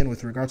consulting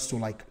with regards to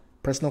like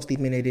personal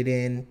statement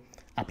editing,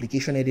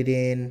 application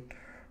editing,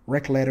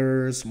 rec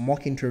letters,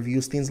 mock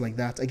interviews, things like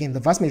that. Again,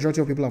 the vast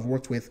majority of people I've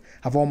worked with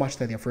have all matched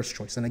their first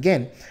choice. And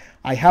again,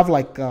 I have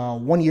like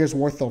 1 year's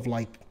worth of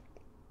like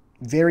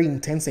very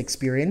intense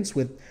experience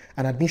with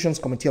an admissions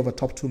committee of a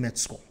top 2 med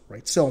school,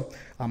 right? So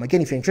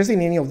again, if you're interested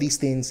in any of these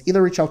things,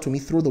 either reach out to me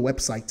through the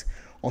website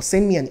or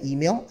send me an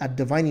email at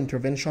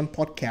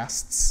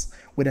divineinterventionpodcasts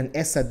with an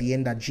S at the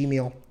end at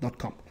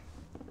gmail.com.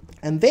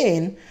 And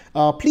then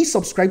please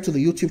subscribe to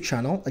the YouTube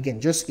channel. Again,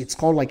 it's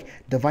called like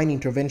Divine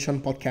Intervention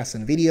Podcasts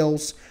and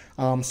Videos.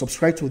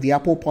 Subscribe to the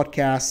Apple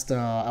Podcast.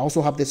 I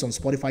also have this on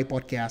Spotify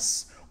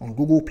Podcasts, on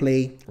Google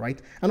Play,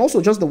 right? And also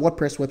just the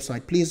WordPress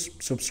website. Please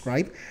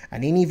subscribe,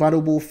 and any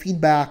valuable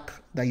feedback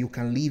that you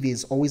can leave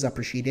is always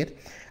appreciated.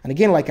 And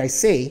again, like I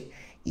say,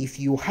 if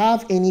you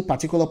have any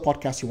particular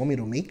podcast you want me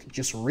to make,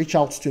 just reach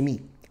out to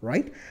me,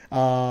 right?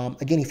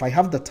 Again, if I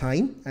have the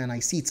time and I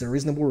see it's a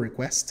reasonable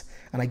request,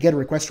 and I get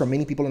requests from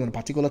many people on a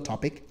particular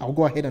topic, I'll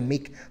go ahead and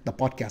make the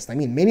podcast. I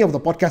mean, many of the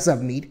podcasts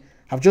I've made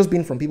have just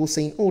been from people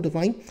saying, oh,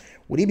 Divine,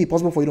 would it be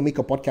possible for you to make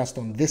a podcast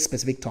on this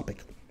specific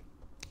topic?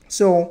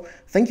 So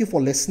thank you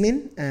for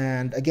listening.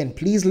 And again,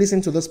 please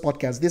listen to this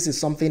podcast. This is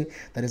something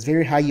that is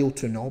very high yield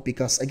to know,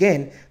 because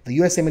again, the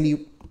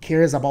USMLE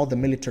cares about the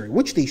military,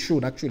 which they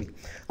should actually,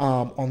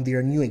 on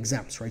their new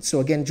exams, right? So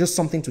again, just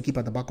something to keep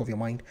at the back of your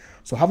mind.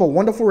 So have a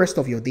wonderful rest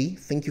of your day.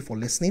 Thank you for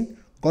listening.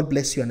 God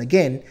bless you. And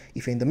again,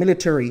 if you're in the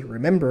military,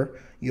 remember,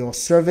 your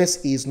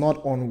service is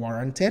not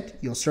unwarranted.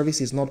 Your service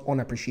is not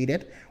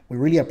unappreciated. We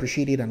really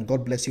appreciate it, and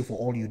God bless you for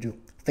all you do.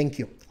 Thank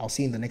you. I'll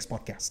see you in the next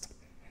podcast.